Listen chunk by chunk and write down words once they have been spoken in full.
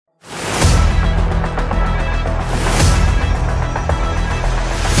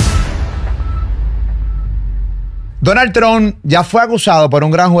Donald Trump ya fue acusado por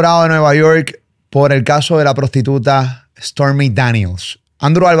un gran jurado de Nueva York por el caso de la prostituta Stormy Daniels.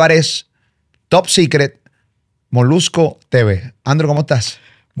 Andrew Álvarez, Top Secret, Molusco TV. Andrew, ¿cómo estás?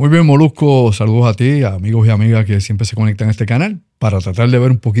 Muy bien, Molusco. Saludos a ti, a amigos y amigas que siempre se conectan a este canal para tratar de ver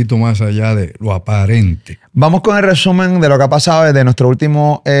un poquito más allá de lo aparente. Vamos con el resumen de lo que ha pasado desde nuestro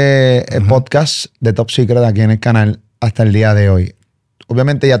último podcast de Top Secret aquí en el canal hasta el día de hoy.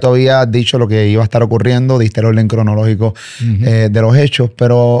 Obviamente ya te había dicho lo que iba a estar ocurriendo, diste el orden cronológico de los hechos,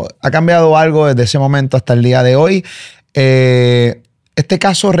 pero ha cambiado algo desde ese momento hasta el día de hoy. ¿Este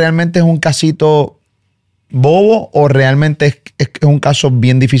caso realmente es un casito bobo o realmente es un caso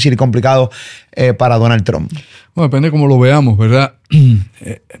bien difícil y complicado para Donald Trump? Bueno, depende de cómo lo veamos, ¿verdad?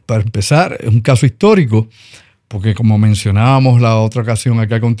 Para empezar, es un caso histórico, porque como mencionábamos la otra ocasión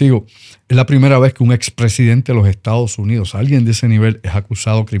acá contigo, es la primera vez que un expresidente de los Estados Unidos, alguien de ese nivel, es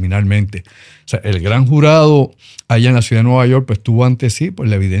acusado criminalmente. O sea, el gran jurado allá en la ciudad de Nueva York pues tuvo ante sí pues,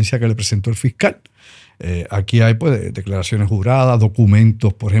 la evidencia que le presentó el fiscal. Aquí hay pues, declaraciones juradas,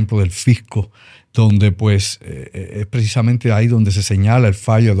 documentos, por ejemplo, del fisco, donde pues es precisamente ahí donde se señala el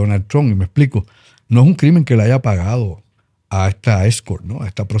fallo de Donald Trump. Y me explico, no es un crimen que le haya pagado a esta escort, ¿no? A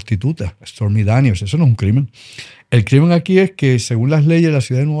esta prostituta, Stormy Daniels. Eso no es un crimen. El crimen aquí es que, según las leyes de la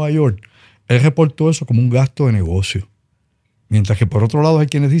ciudad de Nueva York, él reportó eso como un gasto de negocio. Mientras que por otro lado hay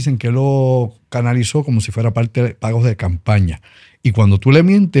quienes dicen que lo canalizó como si fuera parte de pagos de campaña. Y cuando tú le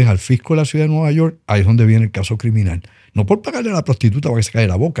mientes al fisco de la ciudad de Nueva York, ahí es donde viene el caso criminal. No por pagarle a la prostituta para que se caiga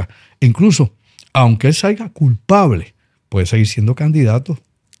la boca. Incluso, aunque él salga culpable, puede seguir siendo candidato.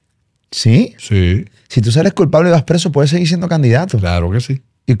 ¿Sí? Sí. Si tú sales culpable y vas preso, puedes seguir siendo candidato. Claro que sí.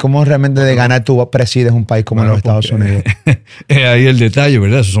 ¿Y cómo realmente de ganar tú presides un país como los Estados Unidos? Es ahí el detalle,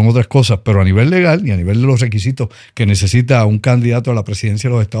 ¿verdad? Eso son otras cosas. Pero a nivel legal y a nivel de los requisitos que necesita un candidato a la presidencia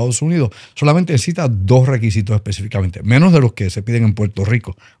de los Estados Unidos, solamente necesita 2 requisitos específicamente, menos de los que se piden en Puerto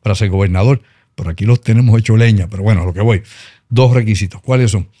Rico para ser gobernador. Por aquí los tenemos hecho leña, pero bueno, a lo que voy. 2 requisitos.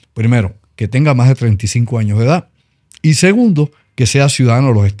 ¿Cuáles son? Primero, que tenga más de 35 años de edad. Y segundo, que sea ciudadano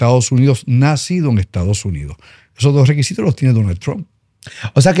de los Estados Unidos, nacido en Estados Unidos. Esos 2 requisitos los tiene Donald Trump.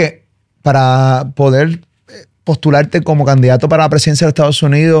 O sea que para poder postularte como candidato para la presidencia de los Estados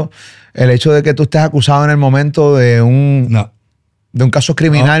Unidos, el hecho de que tú estés acusado en el momento de un caso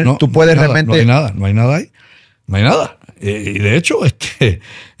criminal, tú puedes realmente... No hay nada ahí. No hay nada. Y de hecho,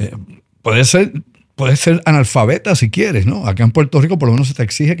 puedes ser analfabeta si quieres, ¿no? Acá en Puerto Rico por lo menos se te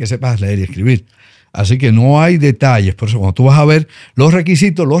exige que sepas leer y escribir. Así que no hay detalles. Por eso cuando tú vas a ver los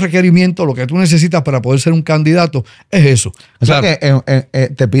requisitos, los requerimientos, lo que tú necesitas para poder ser un candidato, es eso. O sea que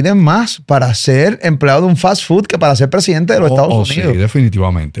te piden más para ser empleado de un fast food que para ser presidente de los Estados Unidos. Sí,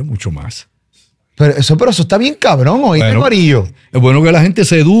 definitivamente, mucho más. Pero eso está bien cabrón, ¿oíste, Corillo? Es bueno que la gente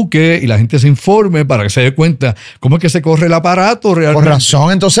se eduque y la gente se informe para que se dé cuenta cómo es que se corre el aparato realmente. Por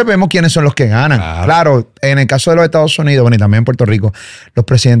razón, entonces vemos quiénes son los que ganan. Claro, en el caso de los Estados Unidos, bueno, y también en Puerto Rico, los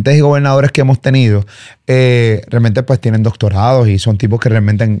presidentes y gobernadores que hemos tenido realmente pues tienen doctorados y son tipos que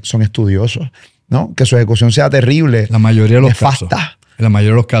realmente son estudiosos, ¿no? Que su ejecución sea terrible. La mayoría de los casos. En la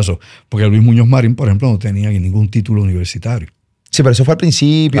mayoría de los casos. Porque Luis Muñoz Marín, por ejemplo, no tenía ningún título universitario. Sí, pero eso fue al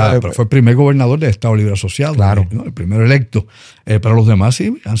principio. Pero fue el primer gobernador del Estado Libre Asociado. Claro. ¿no? El primero electo. Pero los demás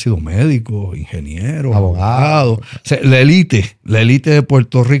sí han sido médicos, ingenieros, abogados. O sea, la élite de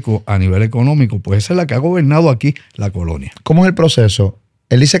Puerto Rico a nivel económico, pues esa es la que ha gobernado aquí la colonia. ¿Cómo es el proceso?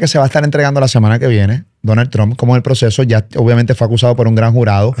 Él dice que se va a estar entregando la semana que viene, Donald Trump. ¿Cómo es el proceso? Ya obviamente fue acusado por un gran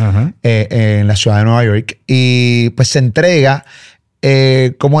jurado en la ciudad de Nueva York. Y pues se entrega...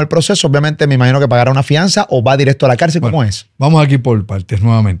 ¿cómo es el proceso? Obviamente me imagino que pagará una fianza o va directo a la cárcel. ¿Cómo es? Vamos aquí por partes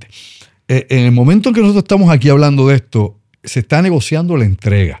nuevamente. En el momento en que nosotros estamos aquí hablando de esto, se está negociando la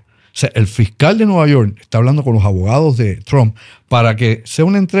entrega. O sea, el fiscal de Nueva York está hablando con los abogados de Trump para que sea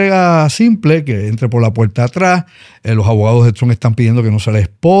una entrega simple, que entre por la puerta atrás. Los abogados de Trump están pidiendo que no se le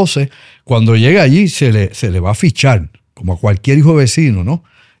espose. Cuando llegue allí se le va a fichar, como a cualquier hijo vecino, ¿no?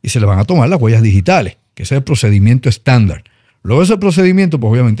 Y se le van a tomar las huellas digitales, que ese es el procedimiento estándar. Luego ese procedimiento,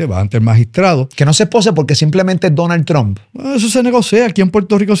 pues obviamente va ante el magistrado. Que no se pose porque simplemente es Donald Trump. Eso se negocia. Aquí en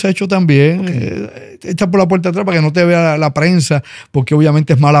Puerto Rico se ha hecho también. Echa por la puerta atrás para que no te vea la prensa, porque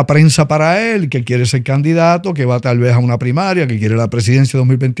obviamente es mala prensa para él, que quiere ser candidato, que va tal vez a una primaria, que quiere la presidencia de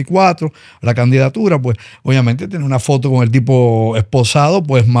 2024, la candidatura. Pues obviamente tener una foto con el tipo esposado,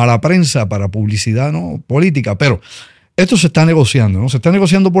 pues mala prensa para publicidad, ¿no? Política. Pero esto se está negociando, ¿no? Se está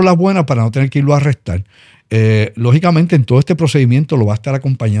negociando por las buenas para no tener que irlo a arrestar. Lógicamente, en todo este procedimiento lo va a estar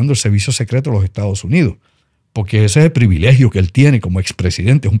acompañando el Servicio Secreto de los Estados Unidos. porque ese es el privilegio que él tiene como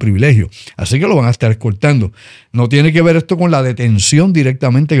expresidente, es un privilegio. Así que lo van a estar escoltando. No tiene que ver esto con la detención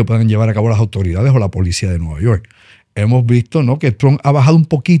directamente que puedan llevar a cabo las autoridades o la policía de Nueva York. Hemos visto, ¿no?, que Trump ha bajado un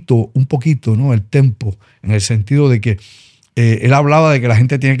poquito, ¿no?, el tempo, en el sentido de que él hablaba de que la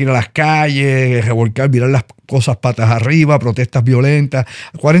gente tiene que ir a las calles, revolcar, virar las cosas patas arriba, protestas violentas,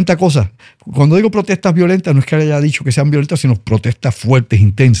 40 cosas. Cuando digo protestas violentas, no es que haya dicho que sean violentas, sino protestas fuertes,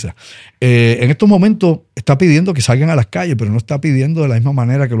 intensas. En estos momentos está pidiendo que salgan a las calles, pero no está pidiendo de la misma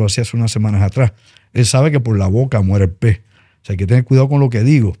manera que lo hacía hace unas semanas atrás. Él sabe que por la boca muere el pez. O sea, hay que tener cuidado con lo que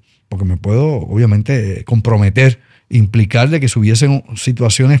digo, porque me puedo, obviamente, comprometer, implicar de que se hubiesen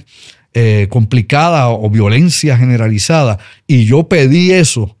situaciones complicadas o violencia generalizada, y yo pedí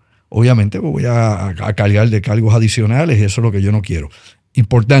eso, obviamente voy a cargar de cargos adicionales, y eso es lo que yo no quiero.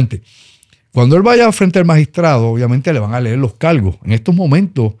 Importante, cuando él vaya frente al magistrado, obviamente le van a leer los cargos. En estos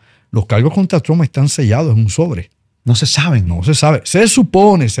momentos, los cargos contra Trump están sellados en un sobre. No se saben. No se sabe. Se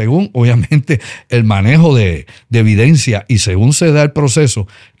supone, según obviamente el manejo de evidencia y según se da el proceso,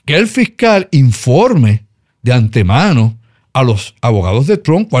 que el fiscal informe de antemano a los abogados de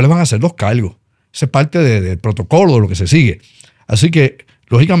Trump cuáles van a ser los cargos. Esa es parte del protocolo, de lo que se sigue. Así que,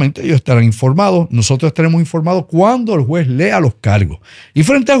 lógicamente, ellos estarán informados. Nosotros estaremos informados cuando el juez lea los cargos. Y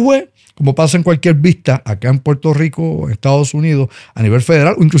frente al juez, como pasa en cualquier vista acá en Puerto Rico, en Estados Unidos, a nivel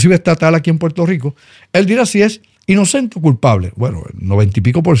federal o inclusive estatal aquí en Puerto Rico, él dirá si es inocente o culpable. Bueno, el 90 y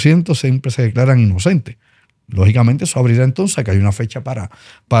pico % siempre se declaran inocentes. Lógicamente, eso abrirá entonces a que hay una fecha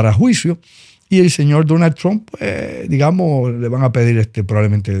para juicio. Y el señor Donald Trump, digamos, le van a pedir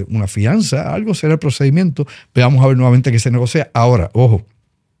probablemente una fianza, algo será el procedimiento. Veamos a ver nuevamente qué se negocia. Ahora, ojo,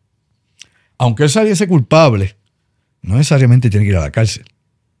 aunque él saliese culpable, no necesariamente tiene que ir a la cárcel.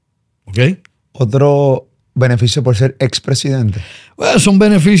 ¿Ok? Otro beneficio por ser expresidente. Bueno, son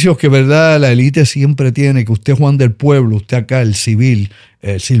beneficios que, ¿verdad?, la élite siempre tiene, que usted, Juan del pueblo, usted acá, el civil,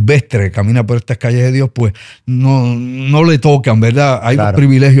 el silvestre que camina por estas calles de Dios, pues no le tocan, ¿verdad? Hay unos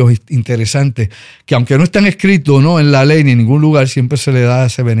privilegios interesantes que, aunque no están escritos, ¿no?, en la ley ni en ningún lugar, siempre se le da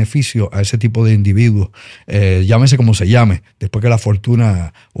ese beneficio a ese tipo de individuos, llámese como se llame, después que la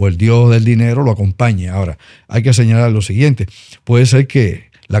fortuna o el dios del dinero lo acompañe. Ahora, hay que señalar lo siguiente: puede ser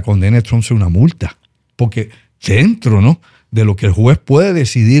que la condena de Trump sea una multa, porque dentro, ¿no?, de lo que el juez puede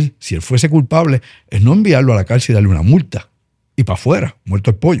decidir, si él fuese culpable, es no enviarlo a la cárcel y darle una multa. Y para afuera,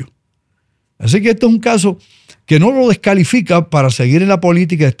 muerto el pollo. Así que esto es un caso que no lo descalifica para seguir en la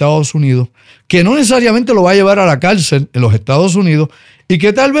política de Estados Unidos, que no necesariamente lo va a llevar a la cárcel en los Estados Unidos y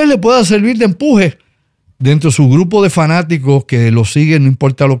que tal vez le pueda servir de empuje dentro de su grupo de fanáticos que lo siguen, no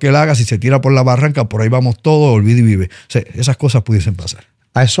importa lo que él haga, si se tira por la barranca, por ahí vamos todos, olvide y vive. O sea, esas cosas pudiesen pasar.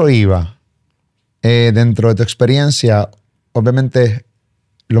 A eso iba. Dentro de tu experiencia, obviamente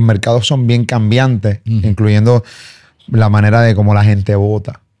los mercados son bien cambiantes, incluyendo la manera de cómo la gente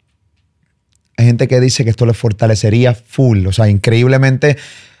vota. Hay gente que dice que esto le fortalecería full, o sea, increíblemente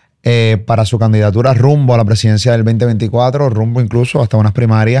para su candidatura rumbo a la presidencia del 2024, rumbo incluso hasta unas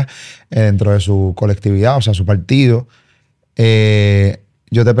primarias dentro de su colectividad, o sea, su partido.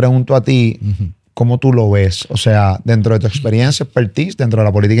 Yo te pregunto a ti, ¿cómo tú lo ves? O sea, dentro de tu experiencia, expertise, dentro de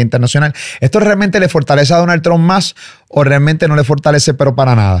la política internacional, ¿esto realmente le fortalece a Donald Trump más o realmente no le fortalece, pero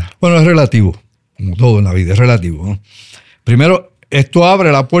para nada? Bueno, es relativo, como todo en la vida, es relativo, ¿no? Primero, esto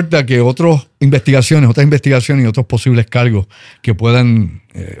abre la puerta a que otras investigaciones y otros posibles cargos que puedan,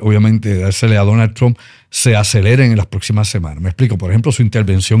 obviamente, dársele a Donald Trump se aceleren en las próximas semanas. Me explico. Por ejemplo, su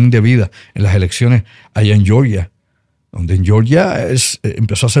intervención indebida en las elecciones allá en Georgia, donde en Georgia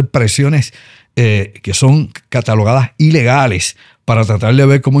empezó a hacer presiones que son catalogadas ilegales para tratar de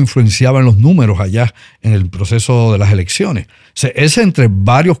ver cómo influenciaban los números allá en el proceso de las elecciones. O sea, es entre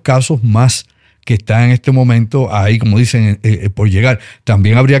varios casos más que está en este momento ahí, como dicen, por llegar.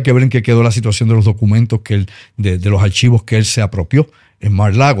 También habría que ver en qué quedó la situación de los documentos de los archivos que él se apropió en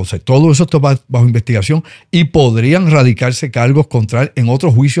Mar-a-Lago. O sea, todo eso está bajo investigación y podrían radicarse cargos contra él en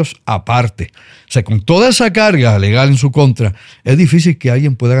otros juicios aparte. O sea, con toda esa carga legal en su contra, es difícil que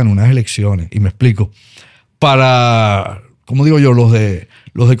alguien pueda ganar unas elecciones. Y me explico. Para, como digo yo, los de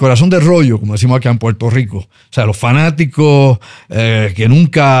corazón de rollo, como decimos acá en Puerto Rico, o sea, los fanáticos que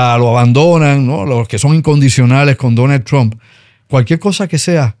nunca lo abandonan, ¿no?, los que son incondicionales con Donald Trump, cualquier cosa que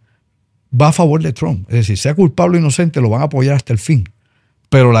sea, va a favor de Trump. Es decir, sea culpable o inocente, lo van a apoyar hasta el fin.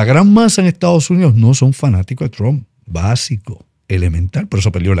 Pero la gran masa en Estados Unidos no son fanáticos de Trump. Básico, elemental. Por eso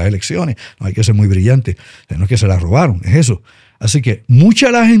perdió las elecciones. No hay que ser muy brillante. No es que se las robaron, es eso. Así que mucha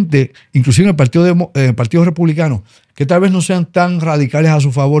de la gente, inclusive en el Partido Republicano, que tal vez no sean tan radicales a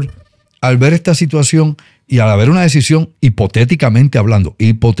su favor, al ver esta situación y al haber una decisión, hipotéticamente hablando,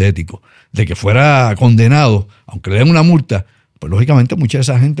 hipotético, de que fuera condenado, aunque le den una multa, pues lógicamente mucha de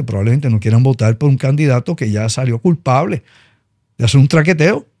esa gente probablemente no quieran votar por un candidato que ya salió culpable de hacer un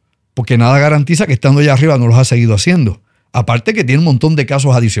traqueteo, porque nada garantiza que estando allá arriba no los ha seguido haciendo. Aparte que tiene un montón de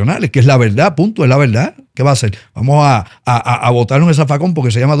casos adicionales, que es la verdad, punto, es la verdad. ¿Qué va a hacer? ¿Vamos a votar en ese zafacón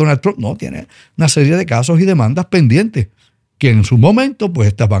porque se llama Donald Trump? No, tiene una serie de casos y demandas pendientes que en su momento pues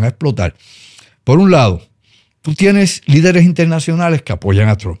estas van a explotar. Por un lado, tú tienes líderes internacionales que apoyan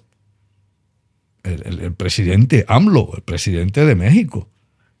a Trump. El presidente AMLO, el presidente de México,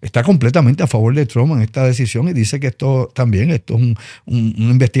 está completamente a favor de Trump en esta decisión y dice que esto es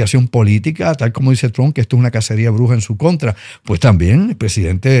una investigación política, tal como dice Trump, que esto es una cacería de brujas en su contra. Pues también el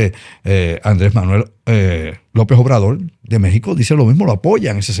presidente Andrés Manuel López Obrador de México dice lo mismo, lo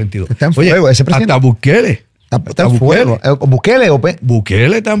apoya en ese sentido. Está en fuego ese presidente. Hasta Bukele. Está en fuego. ¿Bukele o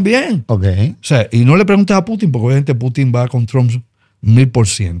Bukele también. Ok. O sea, y no le preguntas a Putin, porque obviamente Putin va con Trump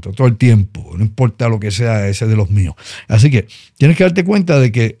 1000%, todo el tiempo, no importa lo que sea ese de los míos. Así que tienes que darte cuenta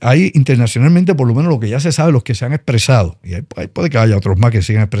de que hay internacionalmente, por lo menos lo que ya se sabe, los que se han expresado, y ahí puede que haya otros más que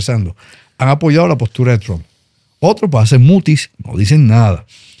sigan expresando, han apoyado la postura de Trump. Otros pues hacen mutis, no dicen nada.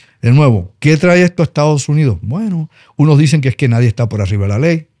 De nuevo, ¿qué trae esto a Estados Unidos? Bueno, unos dicen que es que nadie está por arriba de la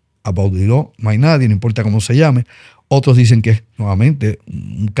ley, about the law, no hay nadie, no importa cómo se llame. Otros dicen que es nuevamente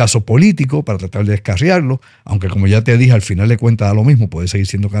un caso político para tratar de descarriarlo, aunque como ya te dije, al final de cuentas da lo mismo, puede seguir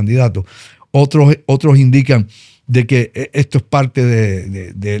siendo candidato. Otros indican de que esto es parte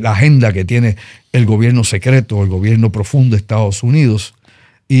de la agenda que tiene el gobierno secreto, el gobierno profundo de Estados Unidos.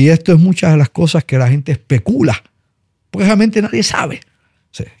 Y esto es muchas de las cosas que la gente especula, porque realmente nadie sabe.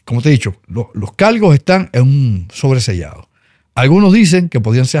 O sea, como te he dicho, los cargos están en un sobresellado. Algunos dicen que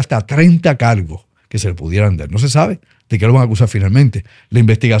podrían ser hasta 30 cargos que se le pudieran dar. No se sabe de qué lo van a acusar finalmente. La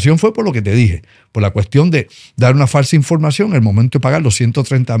investigación fue por lo que te dije, por la cuestión de dar una falsa información en el momento de pagar los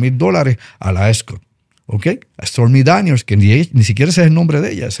 $130,000 a la escort. ¿Ok? A Stormy Daniels, que ni siquiera ese es el nombre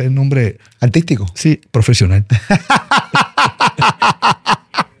de ella, ese es el nombre... ¿Artístico? Sí, profesional.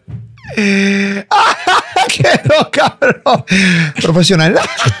 ¡Qué cabrón! ¿Profesional?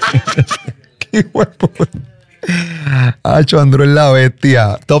 ¡Qué huevo! Andrew es la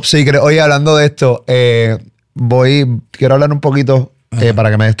bestia. Top Secret. Oye, hablando de esto, quiero hablar un poquito para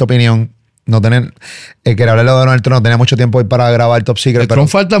que me des tu opinión. Quería hablar de Donald Trump, no tenía mucho tiempo para grabar Top Secret. Trump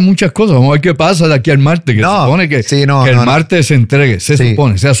faltan muchas cosas. Vamos a ver qué pasa de aquí al martes. Que se supone que, el martes se entregue. Se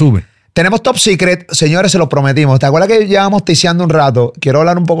supone, se asume. Tenemos Top Secret, señores, se lo prometimos. ¿Te acuerdas que llevamos tiseando un rato? Quiero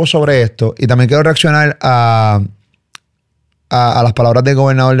hablar un poco sobre esto y también quiero reaccionar a las palabras del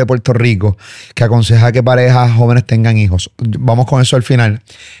gobernador de Puerto Rico, que aconseja que parejas jóvenes tengan hijos. Vamos con eso al final.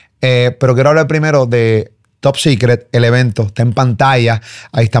 Pero quiero hablar primero de Top Secret, el evento. Está en pantalla.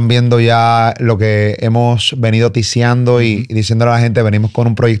 Ahí están viendo ya lo que hemos venido tiseando y diciéndole a la gente, venimos con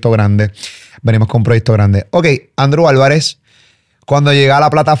un proyecto grande. Ok, Andrew Álvarez, cuando llega a la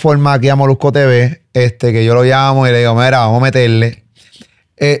plataforma aquí a Molusco TV, que yo lo llamo y le digo, mira, vamos a meterle.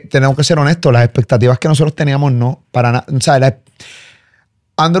 Tenemos que ser honestos, las expectativas que nosotros teníamos no, para nada. O sea,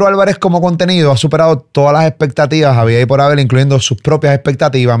 Andrew Álvarez como contenido ha superado todas las expectativas, había y por haber, incluyendo sus propias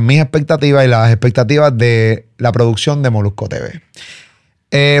expectativas, mis expectativas y las expectativas de la producción de Molusco TV.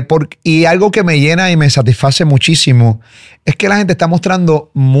 Y algo que me llena y me satisface muchísimo es que la gente está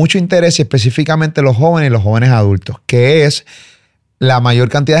mostrando mucho interés, y específicamente los jóvenes y los jóvenes adultos, que es la mayor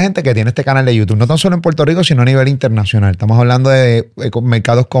cantidad de gente que tiene este canal de YouTube, no tan solo en Puerto Rico, sino a nivel internacional. Estamos hablando de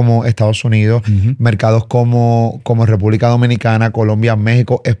mercados como Estados Unidos, mercados como República Dominicana, Colombia,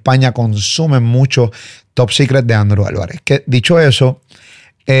 México, España, consumen mucho Top Secret de Andrew Álvarez. Que, dicho eso,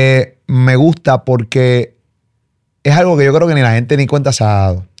 me gusta porque es algo que yo creo que ni la gente ni cuenta se ha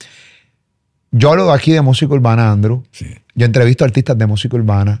dado. Yo hablo aquí de música urbana, Andrew. Sí. Yo entrevisto artistas de música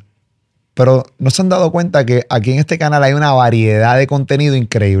urbana. Pero no se han dado cuenta que aquí en este canal hay una variedad de contenido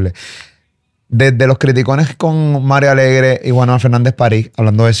increíble. Desde los criticones con Mario Alegre y Juan Fernández París,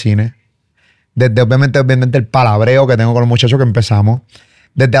 hablando de cine. Desde obviamente el palabreo que tengo con los muchachos que empezamos.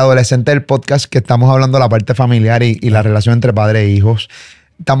 Desde adolescente del podcast, que estamos hablando de la parte familiar y la relación entre padre e hijos.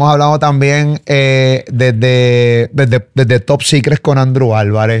 Estamos hablando también desde Top Secrets con Andrew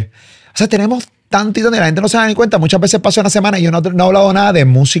Álvarez. O sea, tenemos tanto y tanto, y la gente no se da ni cuenta. Muchas veces pasa una semana y yo no he hablado nada de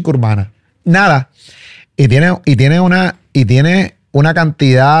música urbana. Nada. Y tiene una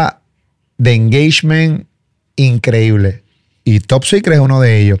cantidad de engagement increíble. Y Top Secret es uno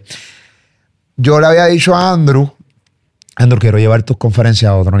de ellos. Yo le había dicho a Andrew, quiero llevar tus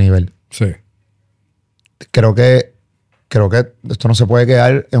conferencias a otro nivel. Sí. Creo que esto no se puede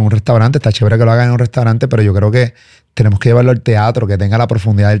quedar en un restaurante. Está chévere que lo hagan en un restaurante, pero yo creo que tenemos que llevarlo al teatro, que tenga la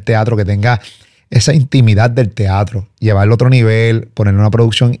profundidad del teatro, que tenga esa intimidad del teatro, llevarlo a otro nivel, ponerle una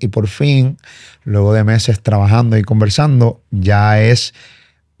producción y por fin, luego de meses trabajando y conversando, ya es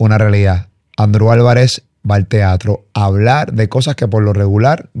una realidad. Andrew Álvarez va al teatro a hablar de cosas que por lo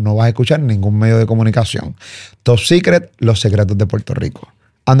regular no vas a escuchar en ningún medio de comunicación. Top Secret, los secretos de Puerto Rico.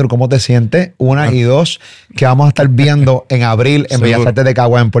 Andrew, ¿cómo te sientes? Una y dos, que vamos a estar viendo en abril en Bellas Artes de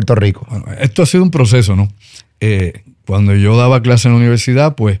Caguas en Puerto Rico. Bueno, esto ha sido un proceso, ¿no? Cuando yo daba clase en la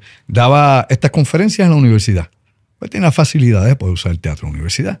universidad, pues daba estas conferencias en la universidad. Pues tenía facilidades de poder usar el teatro en la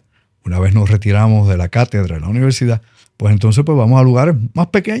universidad. Una vez nos retiramos de la cátedra de la universidad, pues entonces pues vamos a lugares más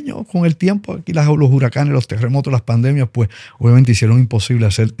pequeños con el tiempo. Aquí los huracanes, los terremotos, las pandemias, pues obviamente hicieron imposible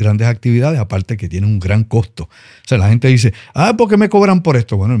hacer grandes actividades, aparte que tienen un gran costo. O sea, la gente dice, ¿por qué me cobran por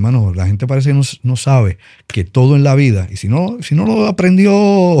esto? Bueno, hermano, la gente parece que no sabe que todo en la vida, y si no lo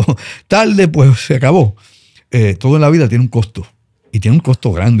aprendió tarde, pues se acabó. Todo en la vida tiene un costo, y tiene un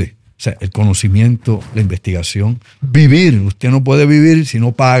costo grande. O sea, el conocimiento, la investigación, vivir. Usted no puede vivir si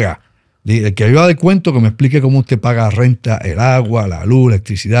no paga. El que viva de cuento, que me explique cómo usted paga renta, el agua, la luz, la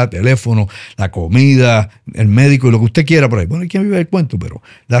electricidad, teléfono, la comida, el médico y lo que usted quiera por ahí. Bueno, hay quien vive del cuento, pero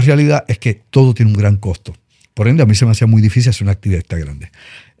la realidad es que todo tiene un gran costo. Por ende, a mí se me hacía muy difícil hacer una actividad tan grande.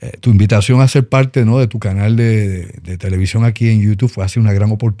 Tu invitación a ser parte, ¿no?, de tu canal de televisión aquí en YouTube fue así una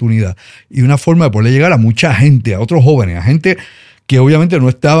gran oportunidad y una forma de poder llegar a mucha gente, a otros jóvenes, a gente que obviamente no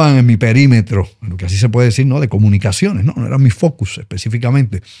estaban en mi perímetro, lo que así se puede decir, ¿no?, de comunicaciones, no era mi focus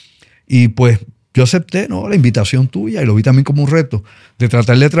específicamente. Y pues yo acepté, ¿no?, la invitación tuya y lo vi también como un reto de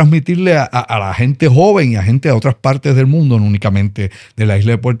tratar de transmitirle a la gente joven y a gente de otras partes del mundo, no únicamente de la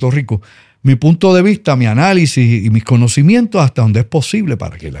isla de Puerto Rico, mi punto de vista, mi análisis y mis conocimientos hasta donde es posible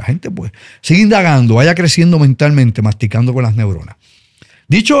para que la gente pues siga indagando, vaya creciendo mentalmente, masticando con las neuronas.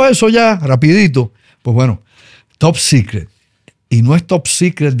 Dicho eso ya, rapidito, pues bueno, Top Secret. Y no es Top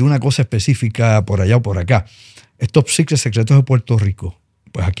Secret de una cosa específica por allá o por acá. Es Top Secret Secretos de Puerto Rico.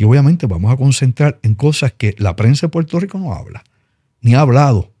 Pues aquí obviamente vamos a concentrar en cosas que la prensa de Puerto Rico no habla, ni ha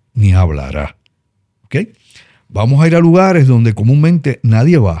hablado, ni hablará. ¿Ok? Vamos a ir a lugares donde comúnmente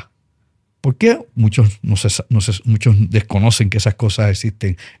nadie va. ¿Por qué? Muchos desconocen que esas cosas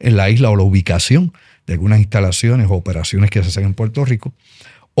existen en la isla o la ubicación de algunas instalaciones o operaciones que se hacen en Puerto Rico.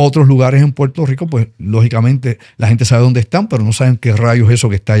 Otros lugares en Puerto Rico, pues lógicamente la gente sabe dónde están, pero no saben qué rayos es eso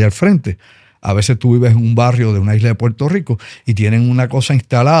que está allá al frente. A veces tú vives en un barrio de una isla de Puerto Rico y tienen una cosa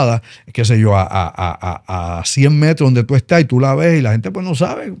instalada, qué sé yo, a 100 metros donde tú estás y tú la ves y la gente pues no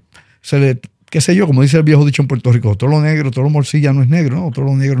sabe. Qué sé yo, como dice el viejo dicho en Puerto Rico, todo lo negro, todo lo morcilla no es negro, no, todo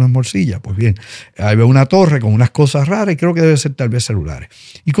lo negro no es morcilla. Pues bien, ahí veo una torre con unas cosas raras y creo que debe ser tal vez celulares.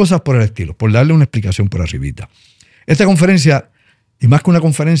 Y cosas por el estilo, por darle una explicación por arribita. Esta conferencia, y más que una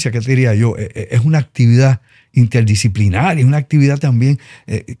conferencia, ¿qué te diría yo? Es una actividad interdisciplinaria, una actividad también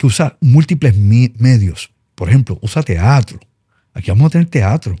que usa múltiples medios. Por ejemplo, usa teatro. Aquí vamos a tener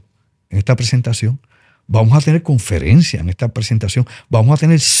teatro en esta presentación. Vamos a tener conferencia en esta presentación. Vamos a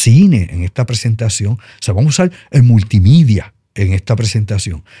tener cine en esta presentación. O sea, vamos a usar el multimedia en esta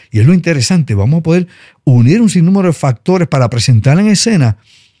presentación. Y es lo interesante, vamos a poder unir un sinnúmero de factores para presentar en escena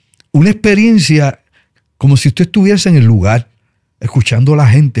una experiencia como si usted estuviese en el lugar, escuchando a la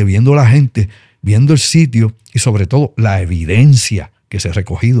gente, viendo el sitio y sobre todo la evidencia que se ha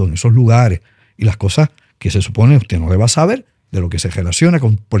recogido en esos lugares y las cosas que se supone usted no deba saber de lo que se relaciona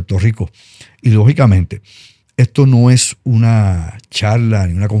con Puerto Rico. Y lógicamente, esto no es una charla,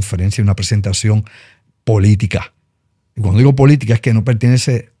 ni una conferencia, ni una presentación política. Y cuando digo política es que no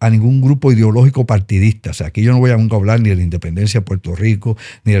pertenece a ningún grupo ideológico partidista. O sea, aquí yo no voy a hablar ni de la independencia de Puerto Rico,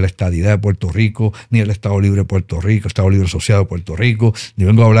 ni de la estadidad de Puerto Rico, ni del Estado Libre de Puerto Rico, Estado Libre Asociado de Puerto Rico, ni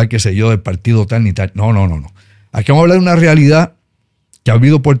vengo a hablar, qué sé yo, del partido tal ni tal. No. Aquí vamos a hablar de una realidad que ha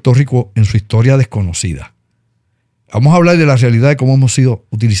vivido Puerto Rico en su historia desconocida. Vamos a hablar de la realidad de cómo hemos sido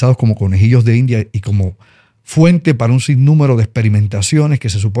utilizados como conejillos de India y como fuente para un sinnúmero de experimentaciones que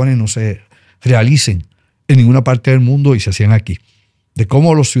se supone no se realicen en ninguna parte del mundo y se hacían aquí. De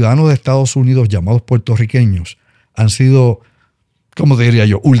cómo los ciudadanos de Estados Unidos llamados puertorriqueños han sido, ¿cómo te diría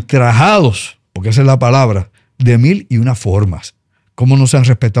yo?, ultrajados, porque esa es la palabra, de mil y una formas. Cómo no se han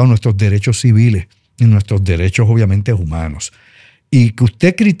respetado nuestros derechos civiles y nuestros derechos obviamente humanos. Y que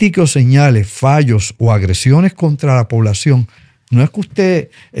usted critique o señale fallos o agresiones contra la población, no es que usted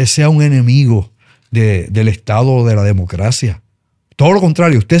sea un enemigo del Estado o de la democracia. Todo lo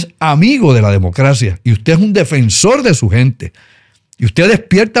contrario, usted es amigo de la democracia y usted es un defensor de su gente. Y usted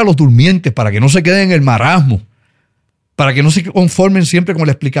despierta a los durmientes para que no se queden en el marasmo, para que no se conformen siempre con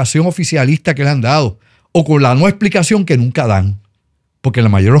la explicación oficialista que le han dado o con la no explicación que nunca dan, porque en la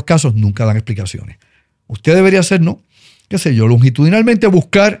mayoría de los casos nunca dan explicaciones. Usted debería ser, ¿no?, qué sé yo, longitudinalmente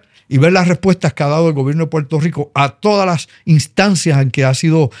buscar y ver las respuestas que ha dado el gobierno de Puerto Rico a todas las instancias en que ha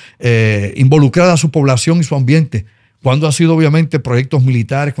sido involucrada su población y su ambiente. Cuando han sido obviamente proyectos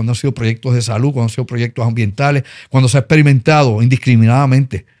militares, cuando han sido proyectos de salud, cuando han sido proyectos ambientales, cuando se ha experimentado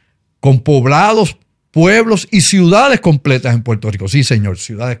indiscriminadamente con poblados, pueblos y ciudades completas en Puerto Rico. Sí, señor,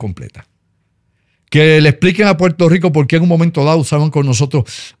 ciudades completas. Que le expliquen a Puerto Rico por qué en un momento dado usaban con nosotros,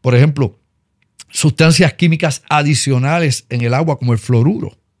 por ejemplo, sustancias químicas adicionales en el agua como el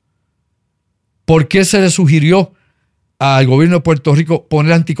fluoruro. ¿Por qué se le sugirió al gobierno de Puerto Rico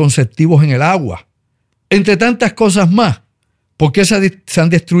poner anticonceptivos en el agua? Entre tantas cosas más. ¿Por qué se han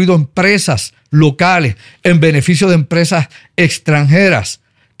destruido empresas locales en beneficio de empresas extranjeras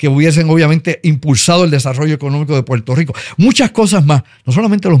que hubiesen obviamente impulsado el desarrollo económico de Puerto Rico? Muchas cosas más. No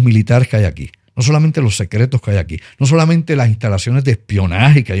solamente los militares que hay aquí, no solamente los secretos que hay aquí, no solamente las instalaciones de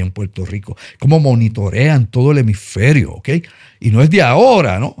espionaje que hay en Puerto Rico, cómo monitorean todo el hemisferio, ¿ok? Y no es de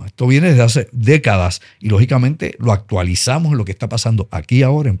ahora, ¿no? Esto viene desde hace décadas y lógicamente lo actualizamos en lo que está pasando aquí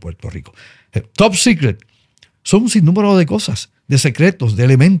ahora en Puerto Rico. Top Secret son un sinnúmero de cosas, de secretos, de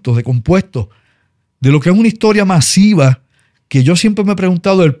elementos, de compuestos, de lo que es una historia masiva que yo siempre me he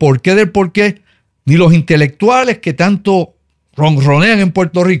preguntado el porqué del porqué, ni los intelectuales que tanto ronronean en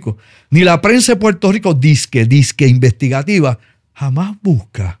Puerto Rico, ni la prensa de Puerto Rico disque investigativa, jamás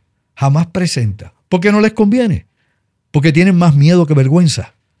busca, jamás presenta. Porque no les conviene. Porque tienen más miedo que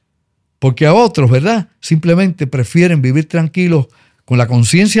vergüenza. Porque a otros, ¿verdad? Simplemente prefieren vivir tranquilos con la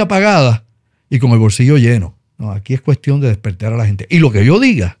conciencia apagada y con el bolsillo lleno. No, aquí es cuestión de despertar a la gente. Y lo que yo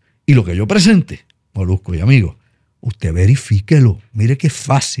diga y lo que yo presente, Molusco y amigos, usted verifíquelo. Mire qué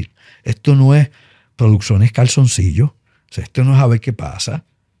fácil. Esto no es producciones calzoncillos. O sea, esto no es a ver qué pasa.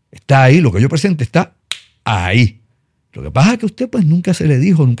 Está ahí, lo que yo presente está ahí. Lo que pasa es que usted pues nunca se le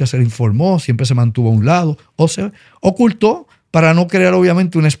dijo, nunca se le informó, siempre se mantuvo a un lado o se ocultó para no crear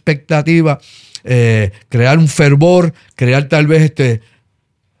obviamente una expectativa, crear un fervor, crear tal vez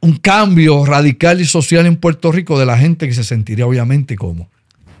un cambio radical y social en Puerto Rico de la gente que se sentiría obviamente como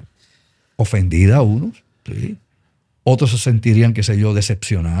ofendida a unos, ¿sí? Otros se sentirían, qué sé yo,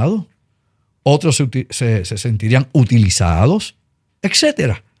 decepcionados. Otros se sentirían utilizados,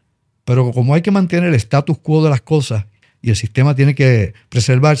 etcétera. Pero como hay que mantener el status quo de las cosas y el sistema tiene que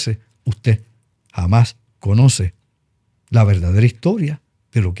preservarse, usted jamás conoce la verdadera historia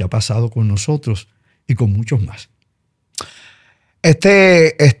de lo que ha pasado con nosotros y con muchos más.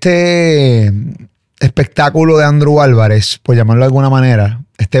 Este espectáculo de Andrew Álvarez, por llamarlo de alguna manera,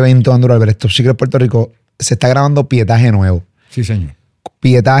 este evento de Andrew Álvarez, Top Secret Puerto Rico, se está grabando pietaje nuevo. Sí, señor.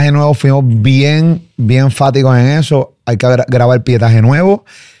 Pietaje nuevo, fuimos bien enfáticos en eso. Hay que grabar pietaje nuevo.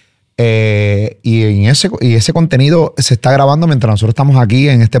 Y ese contenido se está grabando mientras nosotros estamos aquí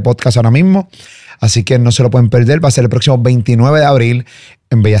en este podcast ahora mismo. Así que no se lo pueden perder. Va a ser el próximo 29 de abril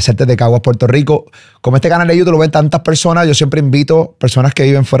en Bellas Artes de Caguas, Puerto Rico. Como este canal de YouTube lo ven tantas personas, yo siempre invito personas que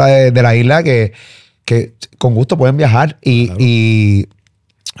viven fuera de la isla que con gusto pueden viajar y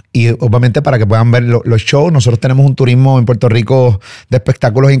obviamente para que puedan ver los shows. Nosotros tenemos un turismo en Puerto Rico de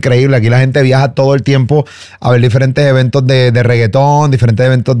espectáculos increíbles. Aquí la gente viaja todo el tiempo a ver diferentes eventos de reggaetón, diferentes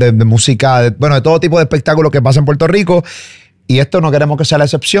eventos de música, de todo tipo de espectáculos que pasan en Puerto Rico. Y esto no queremos que sea la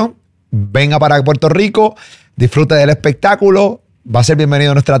excepción. Venga para Puerto Rico, disfrute del espectáculo. Va a ser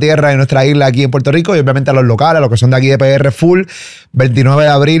bienvenido a nuestra tierra y nuestra isla aquí en Puerto Rico y obviamente a los locales, a los que son de aquí de PR Full. 29 de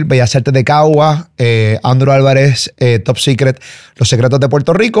abril, Bellas Artes de Caguas, Andrew Álvarez, Top Secret, Los Secretos de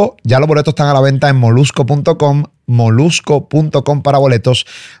Puerto Rico. Ya los boletos están a la venta en molusco.com, molusco.com para boletos,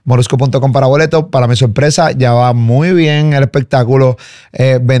 molusco.com para boletos. Para mi sorpresa, ya va muy bien el espectáculo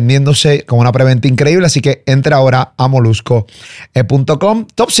vendiéndose con una preventa increíble, así que entre ahora a molusco.com.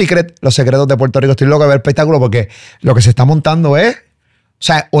 Top Secret, Los Secretos de Puerto Rico. Estoy loco de ver el espectáculo porque lo que se está montando es,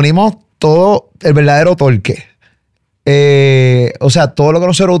 unimos todo el verdadero torque. Todo lo que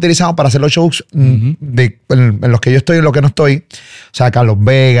nosotros utilizamos para hacer los shows en los que yo estoy y en los que no estoy. Carlos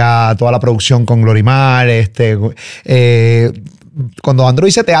Vega, toda la producción con Glorimar. Cuando Andrew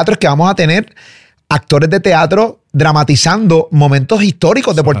dice teatro, es que vamos a tener actores de teatro dramatizando momentos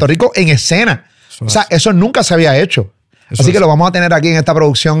históricos de Puerto Rico en escena. Eso nunca se había hecho. Así que lo vamos a tener aquí en esta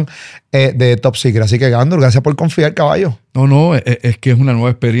producción de Top Secret. Así que, Andrew, gracias por confiar, caballo. No, es que es una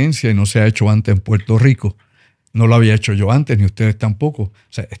nueva experiencia y no se ha hecho antes en Puerto Rico. No lo había hecho yo antes, ni ustedes tampoco.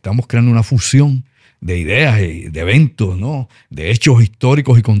 Estamos creando una fusión de ideas y de eventos, ¿no? De hechos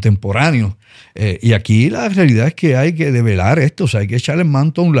históricos y contemporáneos. Y aquí la realidad es que hay que develar esto. Hay que echarle el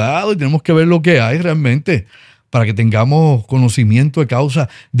manto a un lado y tenemos que ver lo que hay realmente para que tengamos conocimiento de causa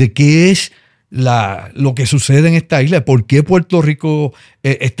de qué es lo que sucede en esta isla, por qué Puerto Rico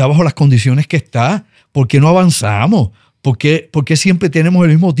está bajo las condiciones que está, por qué no avanzamos, ¿Por qué siempre tenemos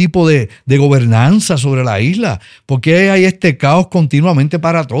el mismo tipo de gobernanza sobre la isla? ¿Por qué hay este caos continuamente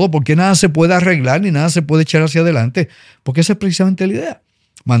para todo? ¿Por qué nada se puede arreglar ni nada se puede echar hacia adelante? Porque esa es precisamente la idea.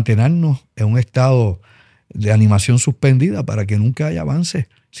 Mantenernos en un estado de animación suspendida para que nunca haya avance.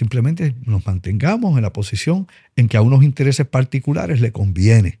 Simplemente nos mantengamos en la posición en que a unos intereses particulares le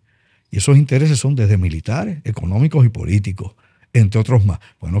conviene. Y esos intereses son desde militares, económicos y políticos, entre otros más.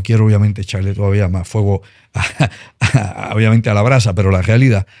 Pues no quiero obviamente echarle todavía más fuego obviamente a la brasa, pero la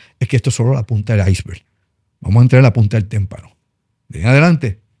realidad es que esto es solo la punta del iceberg. Vamos a entrar en la punta del témpano. De en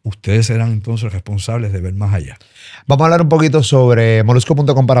adelante, ustedes serán entonces responsables de ver más allá. Vamos a hablar un poquito sobre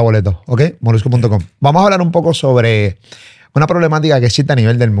molusco.com para boletos, ¿ok? Molusco.com. Vamos a hablar un poco sobre una problemática que existe a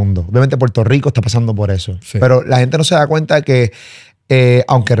nivel del mundo. Obviamente Puerto Rico está pasando por eso, sí. Pero la gente no se da cuenta que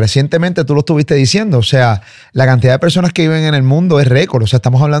aunque recientemente tú lo estuviste diciendo, o sea, la cantidad de personas que viven en el mundo es récord. O sea,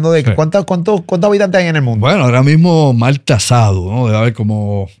 estamos hablando de sí. ¿Cuántos habitantes hay en el mundo? Bueno, ahora mismo mal tasado, ¿no? Debe haber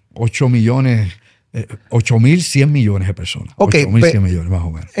como 8.100 millones de personas. Okay, 8.100 millones más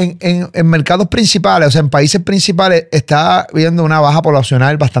o menos. En mercados principales, o sea, en países principales, está habiendo una baja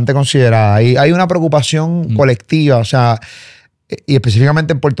poblacional bastante considerada. Hay una preocupación colectiva, o sea, y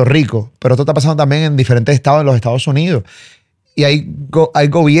específicamente en Puerto Rico, pero esto está pasando también en diferentes estados en los Estados Unidos. Y hay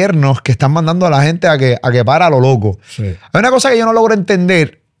gobiernos que están mandando a la gente a que para a lo loco. Sí. Hay una cosa que yo no logro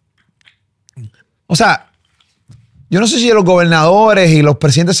entender. O sea, yo no sé si los gobernadores y los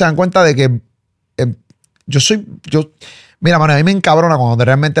presidentes se dan cuenta de que mira, mano, a mí me encabrona cuando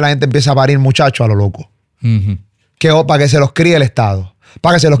realmente la gente empieza a parir muchachos a lo loco. Para que se los críe el Estado,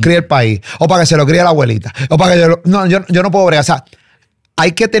 para que se los críe el país, o para que se los críe la abuelita, o para que yo no puedo bregar. O sea,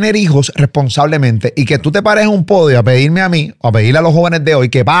 hay que tener hijos responsablemente y que tú te pares en un podio a pedirme a mí o a pedirle a los jóvenes de hoy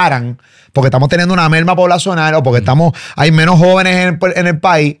que paran porque estamos teniendo una merma poblacional o porque hay menos jóvenes en el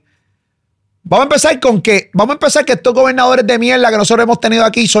país. Vamos a empezar que estos gobernadores de mierda que nosotros hemos tenido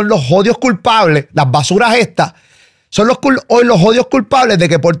aquí son los odios culpables, las basuras estas, son hoy los odios culpables de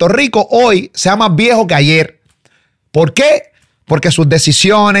que Puerto Rico hoy sea más viejo que ayer. ¿Por qué? Porque sus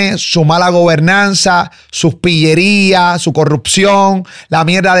decisiones, su mala gobernanza, sus pillerías, su corrupción, la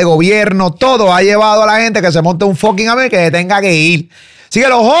mierda de gobierno, todo ha llevado a la gente que se monte un fucking avión que se tenga que ir. Así que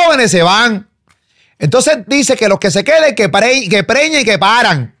los jóvenes se van. Entonces dice que los que se queden, que preñen y que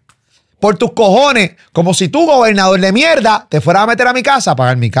paran. Por tus cojones, como si tú, gobernador de mierda, te fueras a meter a mi casa, a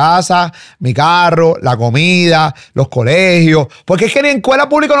pagar mi casa, mi carro, la comida, los colegios. Porque es que ni en escuela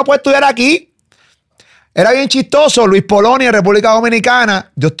pública no puede estudiar aquí. Era bien chistoso, Luis Polonia, República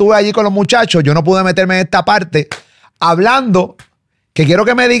Dominicana. Yo estuve allí con los muchachos, yo no pude meterme en esta parte, hablando, que quiero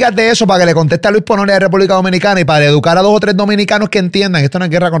que me digas de eso para que le conteste a Luis Polonia de República Dominicana y para educar a 2 o 3 dominicanos que entiendan. Esto no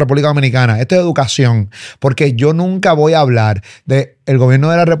es guerra con República Dominicana, esto es educación. Porque yo nunca voy a hablar del gobierno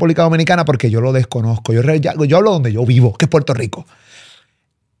de la República Dominicana porque yo lo desconozco. Yo hablo donde yo vivo, que es Puerto Rico.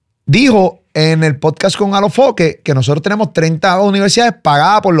 Dijo en el podcast con Alofoque que nosotros tenemos 30 universidades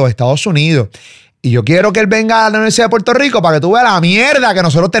pagadas por los Estados Unidos. Y yo quiero que él venga a la Universidad de Puerto Rico para que tú veas la mierda que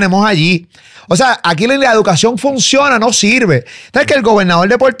nosotros tenemos allí. O sea, aquí la educación funciona, no sirve. ¿Sabes que el gobernador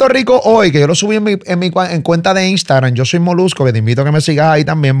de Puerto Rico hoy, que yo lo subí en cuenta de Instagram, yo soy Molusco, que te invito a que me sigas ahí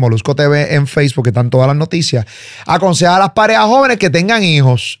también, Molusco TV en Facebook, que están todas las noticias, aconseja a las parejas jóvenes que tengan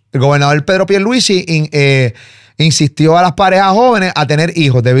hijos. El gobernador Pedro Pierluisi insistió a las parejas jóvenes a tener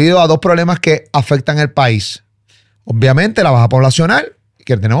hijos debido a 2 problemas que afectan el país. Obviamente, la baja poblacional,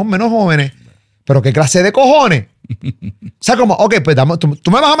 que tenemos menos jóvenes. ¿Pero qué clase de cojones? O sea, como, ok, pues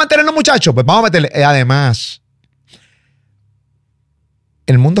tú me vas a mantener los muchachos, pues vamos a meterle. Además,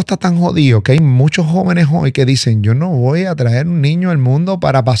 el mundo está tan jodido que hay muchos jóvenes hoy que dicen, yo no voy a traer un niño al mundo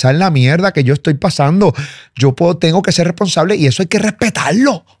para pasar la mierda que yo estoy pasando. Tengo que ser responsable y eso hay que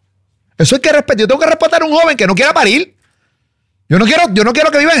respetarlo. Eso hay que respetar. Yo tengo que respetar a un joven que no quiera parir. Yo no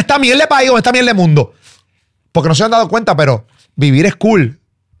quiero que viva en esta mierda de país o en esta mierda de mundo. Porque no se han dado cuenta, pero vivir es cool.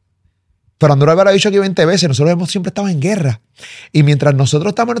 Pero Andrés lo ha dicho aquí 20 veces, nosotros siempre estado en guerra. Y mientras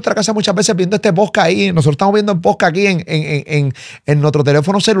nosotros estamos en nuestra casa muchas veces viendo este podcast ahí, nosotros estamos viendo el podcast aquí en nuestro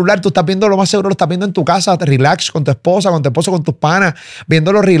teléfono celular, tú estás viendo lo más seguro, lo estás viendo en tu casa, te relax con tu esposa, con tu esposo, con tus panas,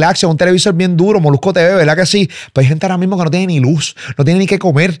 viéndolo relax en un televisor bien duro, Molusco TV, ¿verdad que sí? Pues hay gente ahora mismo que no tiene ni luz, no tiene ni qué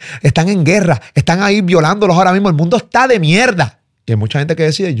comer, están en guerra, están ahí violándolos ahora mismo, el mundo está de mierda. Y hay mucha gente que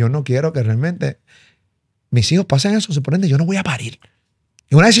decide, yo no quiero que realmente mis hijos pasen eso, se ponen de yo no voy a parir.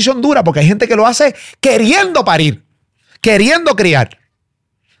 Es una decisión dura porque hay gente que lo hace queriendo parir, queriendo criar.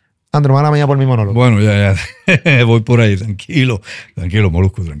 Andrés, mala mía por mi monólogo. Bueno, ya. Voy por ahí, tranquilo,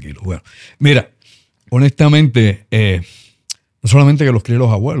 Molusco, tranquilo. Bueno, mira, honestamente, no solamente que los críe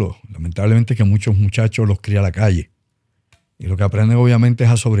los abuelos, lamentablemente que muchos muchachos los cría la calle. Y lo que aprenden obviamente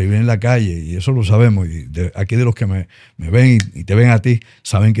es a sobrevivir en la calle, y eso lo sabemos. Y aquí de los que me ven y te ven a ti,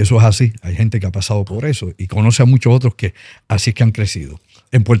 saben que eso es así. Hay gente que ha pasado por eso y conoce a muchos otros que así es que han crecido.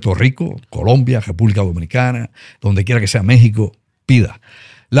 En Puerto Rico, Colombia, República Dominicana, donde quiera que sea, México, pida.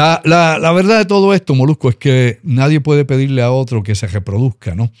 La verdad de todo esto, Molusco, es que nadie puede pedirle a otro que se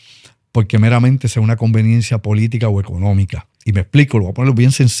reproduzca, ¿no? Porque meramente sea una conveniencia política o económica. Y me explico, lo voy a ponerlo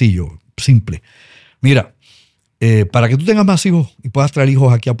bien sencillo, simple. Mira, para que tú tengas más hijos y puedas traer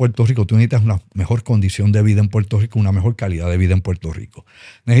hijos aquí a Puerto Rico, tú necesitas una mejor condición de vida en Puerto Rico, una mejor calidad de vida en Puerto Rico.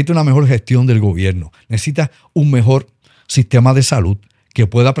 Necesitas una mejor gestión del gobierno. Necesitas un mejor sistema de salud que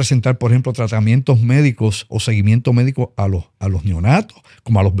pueda presentar, por ejemplo, tratamientos médicos o seguimiento médico a los neonatos,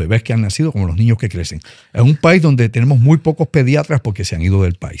 como a los bebés que han nacido, como a los niños que crecen. Es un país donde tenemos muy pocos pediatras porque se han ido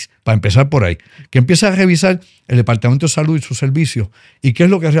del país. Para empezar por ahí, que empiece a revisar el Departamento de Salud y sus servicios y qué es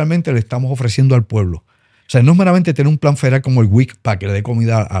lo que realmente le estamos ofreciendo al pueblo. O sea, no es meramente tener un plan federal como el WIC para que le dé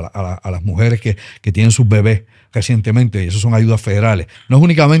comida a las mujeres que tienen sus bebés recientemente, y eso son ayudas federales. No es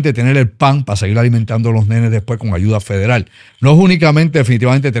únicamente tener el pan para seguir alimentando a los nenes después con ayuda federal. No es únicamente,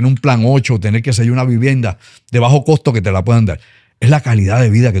 definitivamente, tener un plan 8 o tener que seguir una vivienda de bajo costo que te la puedan dar. Es la calidad de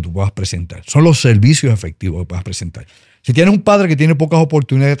vida que tú puedas presentar. Son los servicios efectivos que puedas presentar. Si tienes un padre que tiene pocas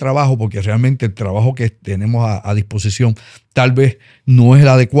oportunidades de trabajo, porque realmente el trabajo que tenemos a disposición tal vez no es el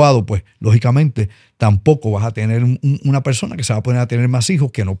adecuado, pues lógicamente tampoco vas a tener una persona que se va a poner a tener más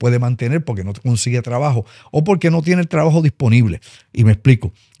hijos que no puede mantener porque no consigue trabajo o porque no tiene el trabajo disponible. Y me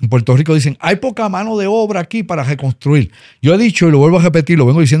explico. En Puerto Rico dicen, hay poca mano de obra aquí para reconstruir. Yo he dicho, y lo vuelvo a repetir, lo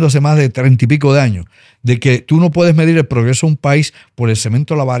vengo diciendo hace más de 30 y pico de años, de que tú no puedes medir el progreso de un país por el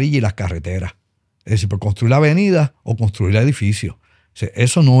cemento, la varilla y las carreteras. Es decir, por construir la avenida o construir el edificio. O sea,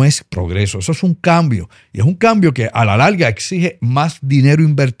 eso no es progreso, eso es un cambio. Y es un cambio que a la larga exige más dinero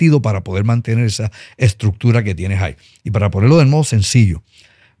invertido para poder mantener esa estructura que tienes ahí. Y para ponerlo de modo sencillo,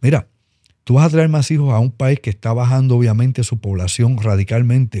 mira, tú vas a traer más hijos a un país que está bajando obviamente su población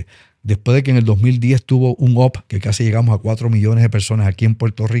radicalmente. Después de que en el 2010 tuvo un up, que casi llegamos a 4 millones de personas aquí en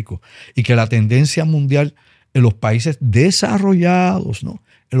Puerto Rico, y que la tendencia mundial en los países desarrollados, ¿no?,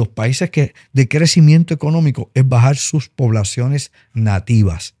 en los países de crecimiento económico, es bajar sus poblaciones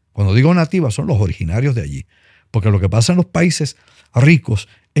nativas. Cuando digo nativas, son los originarios de allí. Porque lo que pasa en los países ricos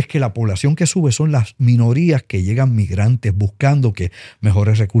es que la población que sube son las minorías que llegan migrantes buscando que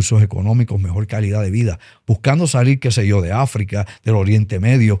mejores recursos económicos, mejor calidad de vida, buscando salir, qué sé yo, de África, del Oriente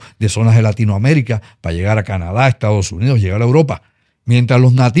Medio, de zonas de Latinoamérica, para llegar a Canadá, Estados Unidos, llegar a Europa. Mientras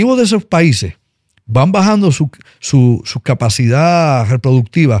los nativos de esos países van bajando su capacidad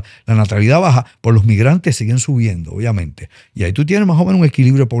reproductiva, la natalidad baja, pues los migrantes siguen subiendo, obviamente. Y ahí tú tienes más o menos un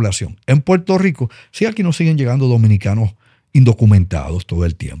equilibrio de población. En Puerto Rico, sí, aquí nos siguen llegando dominicanos indocumentados todo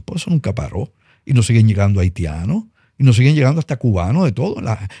el tiempo, eso nunca paró. Y nos siguen llegando haitianos, y nos siguen llegando hasta cubanos, de todo.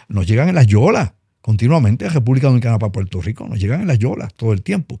 Nos llegan en las yolas continuamente de República Dominicana para Puerto Rico, nos llegan en las yolas todo el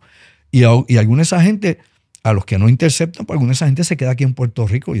tiempo. Y alguna de esa gente, a los que no interceptan, pues alguna de esa gente se queda aquí en Puerto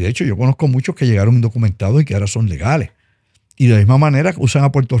Rico. Y de hecho yo conozco muchos que llegaron indocumentados y que ahora son legales. Y de la misma manera usan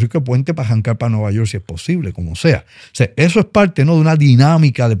a Puerto Rico de puente para arrancar para Nueva York si es posible, como sea. O sea, eso es parte, ¿no?, de una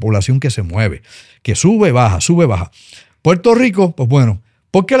dinámica de población que se mueve, que sube, baja, sube, baja. Puerto Rico, pues bueno,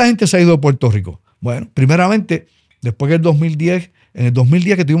 ¿por qué la gente se ha ido de Puerto Rico? Bueno, primeramente, después del 2010, en el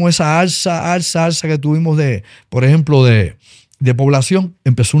 2010 que tuvimos esa alza que tuvimos por ejemplo, de población,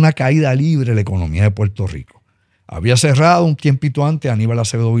 empezó una caída libre en la economía de Puerto Rico. Había cerrado un tiempito antes Aníbal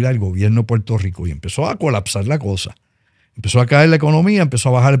Acevedo Vilá el gobierno de Puerto Rico y empezó a colapsar la cosa. Empezó a caer la economía, empezó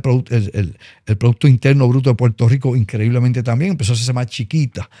a bajar el Producto Interno Bruto de Puerto Rico increíblemente también, empezó a hacerse más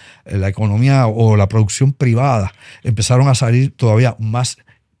chiquita la economía o la producción privada. Empezaron a salir todavía más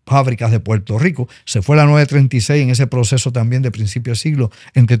fábricas de Puerto Rico. Se fue la 936 en ese proceso también de principio de siglo.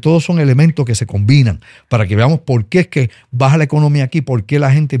 Entre todos son elementos que se combinan para que veamos por qué es que baja la economía aquí, por qué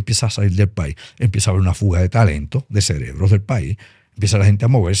la gente empieza a salir del país. Empieza a haber una fuga de talento, de cerebros del país. Empieza la gente a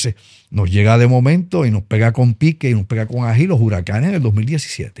moverse. Nos llega de momento y nos pega con pique y nos pega con ají los huracanes del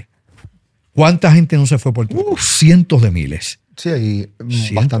 2017. ¿Cuánta gente no se fue por Puerto Rico? Cientos de miles. Sí, hay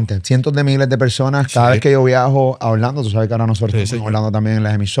bastante. Cientos de miles de personas. Cada vez que yo viajo a Orlando, tú sabes que ahora nosotros estamos hablando también en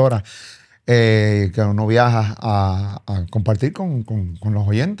las emisoras, que uno viaja a compartir con los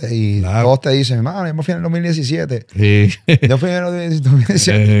oyentes y todos te dicen, yo me fui en el 2017. Yo fui en el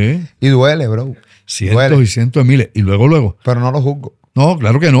 2017. Y duele, bro. Cientos y cientos de miles. Y luego. Pero no lo juzgo. No,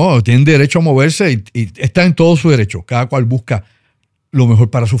 claro que no. Tienen derecho a moverse y está en todo su derecho. Cada cual busca lo mejor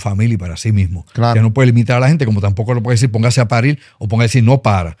para su familia y para sí mismo. Claro. Que no puede limitar a la gente, como tampoco lo puede decir póngase a parir o póngase a decir no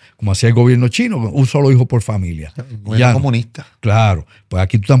para, como hacía el gobierno chino, un solo hijo por familia. Gobierno comunista. Claro, pues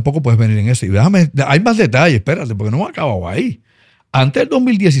aquí tú tampoco puedes venir en eso. Y hay más detalles, espérate, porque no hemos acabado ahí. Antes del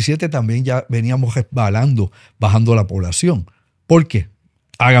 2017 también ya veníamos resbalando, bajando la población. ¿Por qué?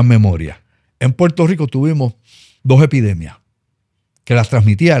 Hagan memoria. En Puerto Rico tuvimos 2 epidemias que las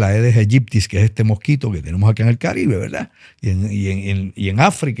transmitía la Aedes aegypti, que es este mosquito que tenemos aquí en el Caribe, ¿verdad? Y en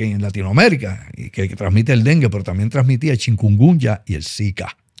África y en Latinoamérica, y que transmite el dengue, pero también transmitía el chikungunya y el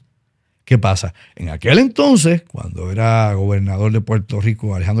Zika. ¿Qué pasa? En aquel entonces, cuando era gobernador de Puerto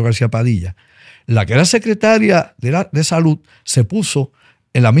Rico, Alejandro García Padilla, la que era secretaria de Salud se puso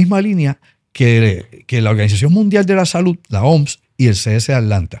en la misma línea que la Organización Mundial de la Salud, la OMS, y el CS de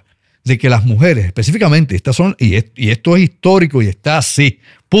Atlanta, de que las mujeres, específicamente, y esto es histórico y está así,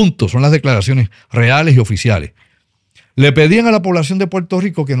 punto, son las declaraciones reales y oficiales, le pedían a la población de Puerto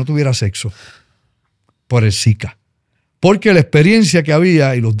Rico que no tuviera sexo por el Zika, porque la experiencia que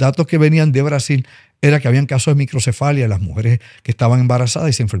había y los datos que venían de Brasil era que habían casos de microcefalia en las mujeres que estaban embarazadas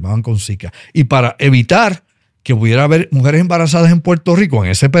y se enfermaban con Zika. Y para evitar que pudiera haber mujeres embarazadas en Puerto Rico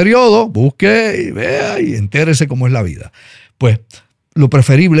en ese periodo, busque y vea y entérese cómo es la vida. Pues lo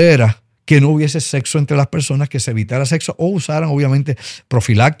preferible era que no hubiese sexo entre las personas, que se evitara sexo o usaran obviamente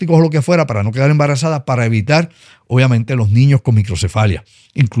profilácticos o lo que fuera para no quedar embarazadas, para evitar obviamente los niños con microcefalia.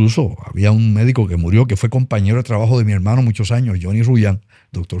 Incluso había un médico que murió, que fue compañero de trabajo de mi hermano muchos años, Johnny Rullán,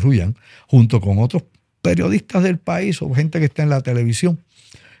 doctor Rullán, junto con otros periodistas del país o gente que está en la televisión,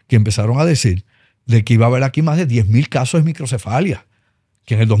 que empezaron a decir de que iba a haber aquí más de 10.000 casos de microcefalia,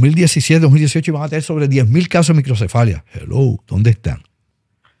 que en el 2017, 2018 iban a tener sobre 10.000 casos de microcefalia. Hello, ¿dónde están?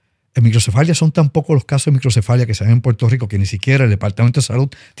 En microcefalia son tan pocos los casos de microcefalia que se dan en Puerto Rico que ni siquiera el Departamento de Salud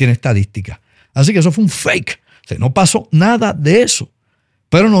tiene estadísticas. Así que eso fue un fake. O sea, no pasó nada de eso.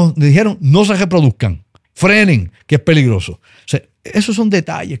 Pero nos dijeron, no se reproduzcan, frenen, que es peligroso. O sea, esos son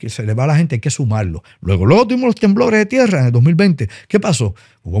detalles que se le va a la gente, hay que sumarlo. Luego tuvimos los temblores de tierra en el 2020. ¿Qué pasó?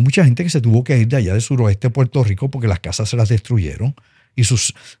 Hubo mucha gente que se tuvo que ir de allá del suroeste de Puerto Rico porque las casas se las destruyeron y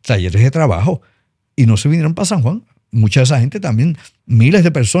sus talleres de trabajo, y no se vinieron para San Juan. Mucha de esa gente también, miles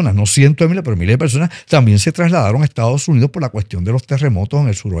de personas, no cientos de miles, pero miles de personas también se trasladaron a Estados Unidos por la cuestión de los terremotos en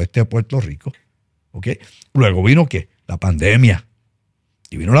el suroeste de Puerto Rico. ¿Okay? Luego vino ¿qué? La pandemia.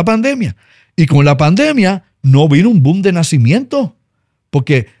 Y vino la pandemia. Y con la pandemia no vino un boom de nacimiento,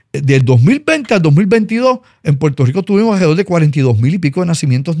 porque del 2020 al 2022 en Puerto Rico tuvimos alrededor de 42.000 y pico de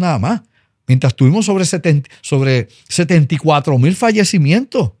nacimientos nada más, mientras tuvimos sobre 74.000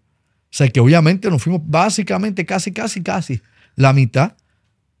 fallecimientos. O sea que obviamente nos fuimos básicamente casi la mitad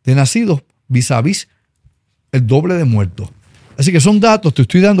de nacidos vis a vis el doble de muertos. Así que son datos, te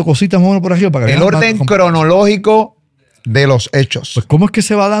estoy dando cositas más o menos por arriba para que el orden cronológico de los hechos. Pues ¿cómo es que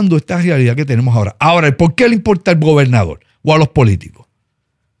se va dando esta realidad que tenemos ahora? Ahora, ¿por qué le importa al gobernador o a los políticos?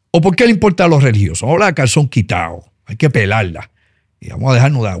 ¿O por qué le importa a los religiosos? Ahora la calzón quitado, hay que pelarla. Y vamos a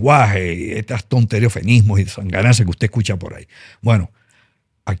dejarnos de aguaje y estas tonterías, eufemismos y sanganazas que usted escucha por ahí. Bueno,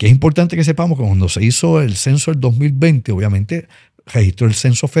 aquí es importante que sepamos que cuando se hizo el censo del 2020, obviamente registró el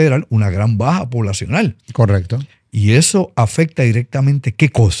censo federal una gran baja poblacional. Correcto. Y eso afecta directamente, ¿qué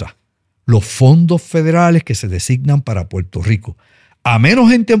cosa? Los fondos federales que se designan para Puerto Rico. A menos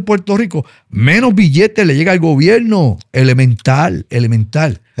gente en Puerto Rico, menos billetes le llega al gobierno. Elemental.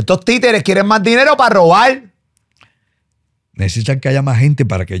 Estos títeres quieren más dinero para robar. Necesitan que haya más gente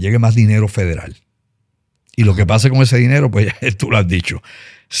para que llegue más dinero federal. Y lo que pasa con ese dinero, pues ya tú lo has dicho,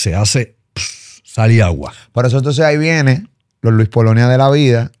 se hace sal y agua. Por eso entonces ahí viene los Luis Polonia de la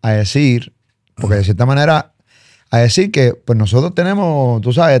vida a decir, porque de cierta manera, a decir que pues nosotros tenemos,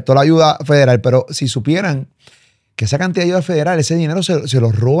 tú sabes, toda la ayuda federal, pero si supieran que esa cantidad de ayuda federal, ese dinero se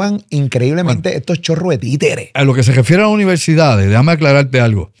lo roban increíblemente estos chorros de títeres. A lo que se refiere a las universidades, déjame aclararte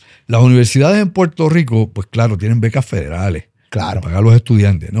algo. Las universidades en Puerto Rico, pues claro, tienen becas federales. Claro. Para pagar a los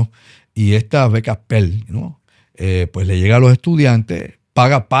estudiantes, ¿no? Y estas becas Pell, ¿no? Pues le llega a los estudiantes,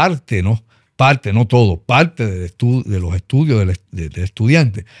 paga parte, ¿no? Parte, no todo, parte de los estudios del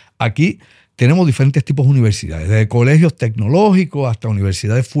estudiante. Aquí tenemos diferentes tipos de universidades, desde colegios tecnológicos hasta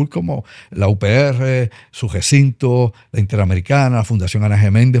universidades full como la UPR, su recinto, la Interamericana, la Fundación Ana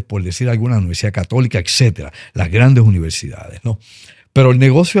G. Méndez, por decir alguna, la Universidad Católica, etcétera, las grandes universidades, ¿no? Pero el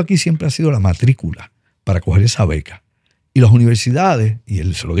negocio aquí siempre ha sido la matrícula para coger esa beca. Y las universidades, y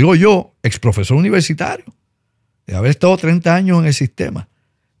se lo digo yo, ex profesor universitario, de haber estado 30 años en el sistema,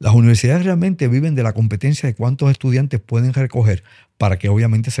 las universidades realmente viven de la competencia de cuántos estudiantes pueden recoger para que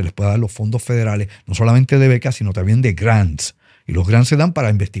obviamente se les pueda dar los fondos federales, no solamente de becas, sino también de grants. Y los grants se dan para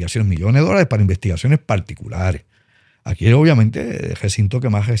investigaciones, millones de dólares para investigaciones particulares. Aquí, obviamente, el recinto que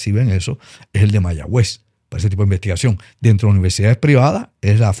más reciben eso es el de Mayagüez, para ese tipo de investigación. Dentro de universidades privadas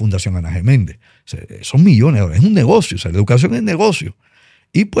es la Fundación Ana G. Méndez. O sea, son millones de dólares, es un negocio, o sea, la educación es negocio.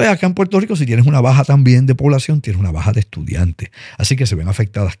 Y pues acá en Puerto Rico, si tienes una baja también de población, tienes una baja de estudiantes. Así que se ven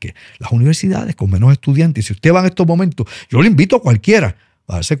afectadas que las universidades con menos estudiantes. Y si usted va en estos momentos, yo le invito a cualquiera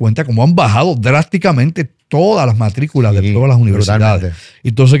a darse cuenta cómo han bajado drásticamente todas las matrículas de todas las universidades. Totalmente.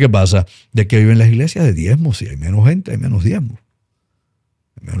 Entonces, ¿qué pasa? De que viven las iglesias de diezmos. Si hay menos gente, hay menos diezmos.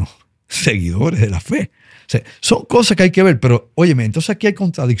 Hay menos seguidores de la fe. O sea, son cosas que hay que ver. Pero, óyeme, entonces aquí hay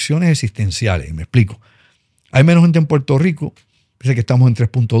contradicciones existenciales. Y me explico. Hay menos gente en Puerto Rico. Dice que estamos en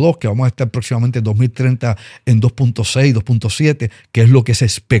 3.2, que vamos a estar próximamente en 2030 en 2.6, 2.7, que es lo que se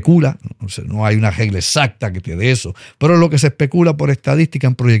especula. No hay una regla exacta que te dé eso, pero es lo que se especula por estadística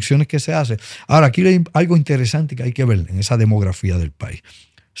en proyecciones que se hacen. Ahora, aquí hay algo interesante que hay que ver en esa demografía del país.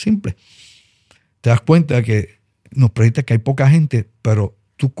 Simple. Te das cuenta de que nos proyecta que hay poca gente, pero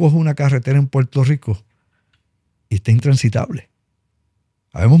tú coges una carretera en Puerto Rico y está intransitable.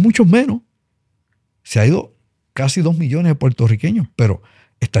 Habemos muchos menos. Se ha ido casi 2 millones de puertorriqueños, pero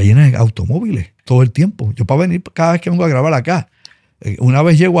está llena de automóviles todo el tiempo. Yo para venir cada vez que vengo a grabar acá, una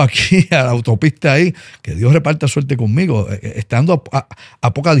vez llego aquí a la autopista ahí, que Dios reparta suerte conmigo, estando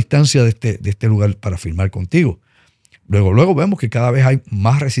a poca distancia de este lugar para filmar contigo. Luego vemos que cada vez hay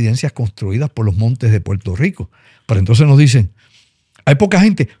más residencias construidas por los montes de Puerto Rico. Pero entonces nos dicen, hay poca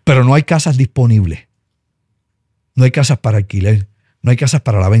gente, pero no hay casas disponibles. No hay casas para alquiler. No hay casas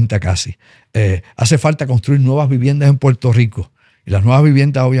para la venta casi. Hace falta construir nuevas viviendas en Puerto Rico. Y las nuevas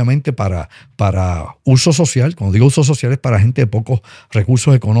viviendas, obviamente, para uso social. Cuando digo uso social es para gente de pocos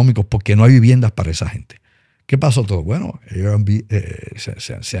recursos económicos, porque no hay viviendas para esa gente. ¿Qué pasó todo? Bueno, ellos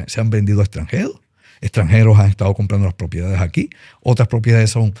se han vendido a extranjeros. Extranjeros han estado comprando las propiedades aquí. Otras propiedades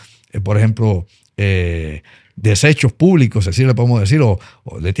son, por ejemplo, desechos públicos, así le podemos decir, o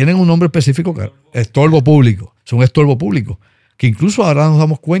le tienen un nombre específico, estorbo público. Son estorbo público. Que incluso ahora nos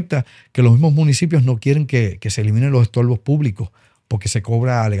damos cuenta que los mismos municipios no quieren que se eliminen los estorbos públicos porque se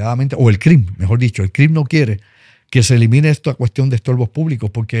cobra alegadamente, o el CRIM, mejor dicho, el CRIM no quiere que se elimine esta cuestión de estorbos públicos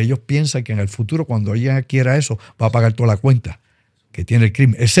porque ellos piensan que en el futuro, cuando ella quiera eso, va a pagar toda la cuenta que tiene el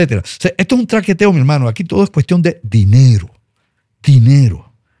CRIM, etc. O sea, esto es un traqueteo, mi hermano. Aquí todo es cuestión de dinero,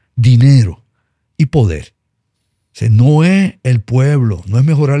 dinero, dinero y poder. O sea, no es el pueblo, no es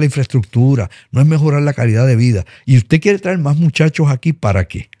mejorar la infraestructura, no es mejorar la calidad de vida. Y usted quiere traer más muchachos aquí, ¿para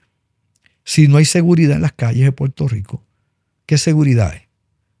qué? Si no hay seguridad en las calles de Puerto Rico, ¿qué seguridad hay?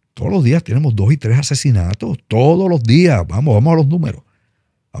 Todos los días tenemos 2 y 3 asesinatos, todos los días. Vamos a los números.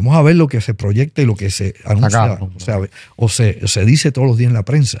 Vamos a ver lo que se proyecta y lo que se anuncia, o se dice todos los días en la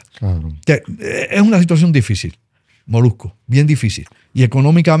prensa. Claro. Es una situación difícil, Molusco, bien difícil. Y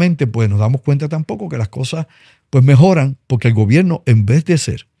económicamente, pues nos damos cuenta tampoco que las cosas pues mejoran, porque el gobierno, en vez de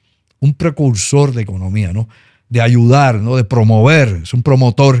ser un precursor de economía, ¿no?, de ayudar, ¿no?, de promover, es un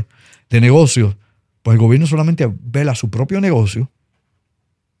promotor de negocios, pues el gobierno solamente vela su propio negocio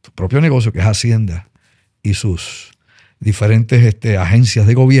que es Hacienda y sus diferentes agencias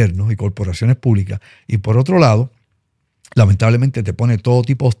de gobierno y corporaciones públicas, y por otro lado, lamentablemente te pone todo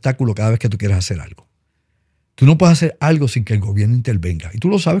tipo de obstáculos cada vez que tú quieres hacer algo. Tú no puedes hacer algo sin que el gobierno intervenga, y tú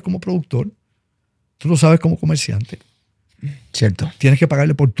lo sabes como productor. Tú lo sabes como comerciante. Cierto. Tienes que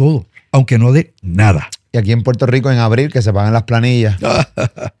pagarle por todo, aunque no dé nada. Y aquí en Puerto Rico, en abril, que se pagan las planillas.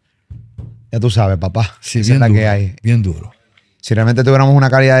 Ya tú sabes, papá. Sí, esa es la duro, que hay. Bien duro. Si realmente tuviéramos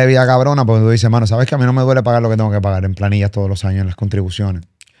una calidad de vida cabrona, pues tú dices, mano, ¿sabes que a mí no me duele pagar lo que tengo que pagar en planillas todos los años, en las contribuciones?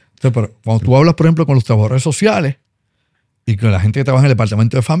 Entonces, pero cuando tú hablas, por ejemplo, con los trabajadores sociales y con la gente que trabaja en el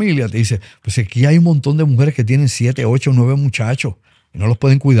departamento de familia, te dice, pues aquí hay un montón de mujeres que tienen 7, 8, 9 muchachos y no los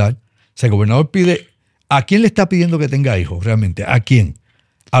pueden cuidar. O sea, el gobernador pide... ¿A quién le está pidiendo que tenga hijos realmente? ¿A quién?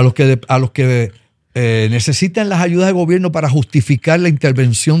 A los que necesitan las ayudas del gobierno para justificar la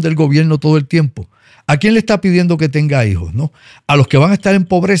intervención del gobierno todo el tiempo. ¿A quién le está pidiendo que tenga hijos? ¿No? A los que van a estar en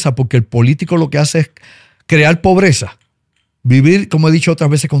pobreza, porque el político lo que hace es crear pobreza. Vivir, como he dicho otras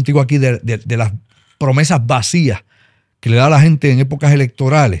veces contigo aquí, de las promesas vacías que le da a la gente en épocas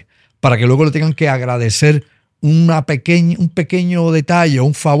electorales, para que luego le tengan que agradecer un pequeño detalle o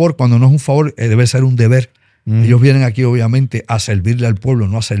un favor, cuando no es un favor, debe ser un deber. Ellos vienen aquí, obviamente, a servirle al pueblo,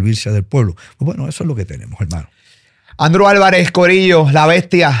 no a servirse del pueblo. Pues bueno, eso es lo que tenemos, hermano. Andrew Álvarez, Corillo, la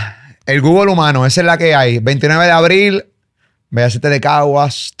bestia, el Google humano, esa es la que hay. 29 de abril, VHT de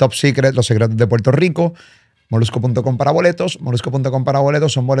Caguas, Top Secret, los secretos de Puerto Rico. Molusco.com para boletos. Molusco.com para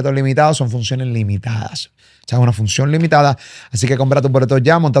boletos. Son boletos limitados, son funciones limitadas. O sea, es una función limitada. Así que compra tus boletos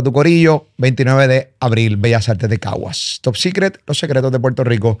ya, monta tu corillo. 29 de abril, Bellas Artes de Caguas. Top Secret, Los Secretos de Puerto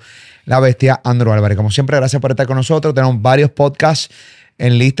Rico. La bestia Andrew Álvarez. Como siempre, gracias por estar con nosotros. Tenemos varios podcasts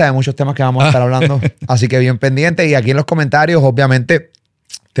en lista de muchos temas que vamos a estar hablando. Así que bien pendiente. Y aquí en los comentarios, obviamente,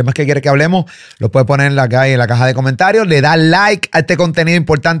 temas que quiere que hablemos, los puedes poner en la caja de comentarios. Le da like a este contenido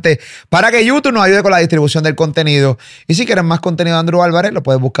importante para que YouTube nos ayude con la distribución del contenido. Y si quieres más contenido de Andrew Álvarez, lo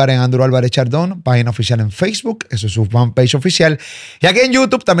puedes buscar en Andrew Álvarez Chardón, página oficial en Facebook. Eso es su fanpage oficial. Y aquí en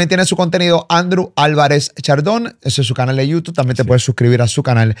YouTube también tiene su contenido Andrew Álvarez Chardón. Ese es su canal de YouTube. También te puedes suscribir a su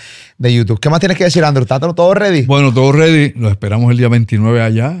canal de YouTube. ¿Qué más tienes que decir, Andrew? ¿Está todo ready? Bueno, todo ready. Los esperamos el día 29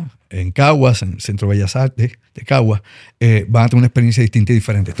 allá, en Caguas, en el Centro de Bellas Artes de Caguas. Van a tener una experiencia distinta y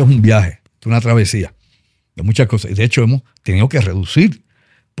diferente. Esto es un viaje, esto es una travesía de muchas cosas. Y de hecho hemos tenido que reducir,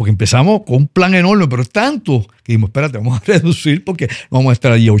 porque empezamos con un plan enorme, pero es tanto que dijimos, espérate, vamos a reducir porque vamos a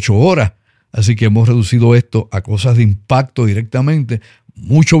estar allí 8 horas. Así que hemos reducido esto a cosas de impacto directamente,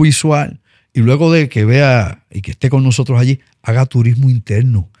 mucho visual, y luego de que vea y que esté con nosotros allí, haga turismo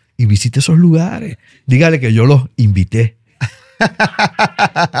interno y visite esos lugares. Dígale que yo los invité.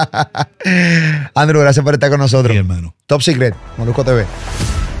 Andrew, gracias por estar con nosotros. Sí, hermano. Top Secret, Molusco TV.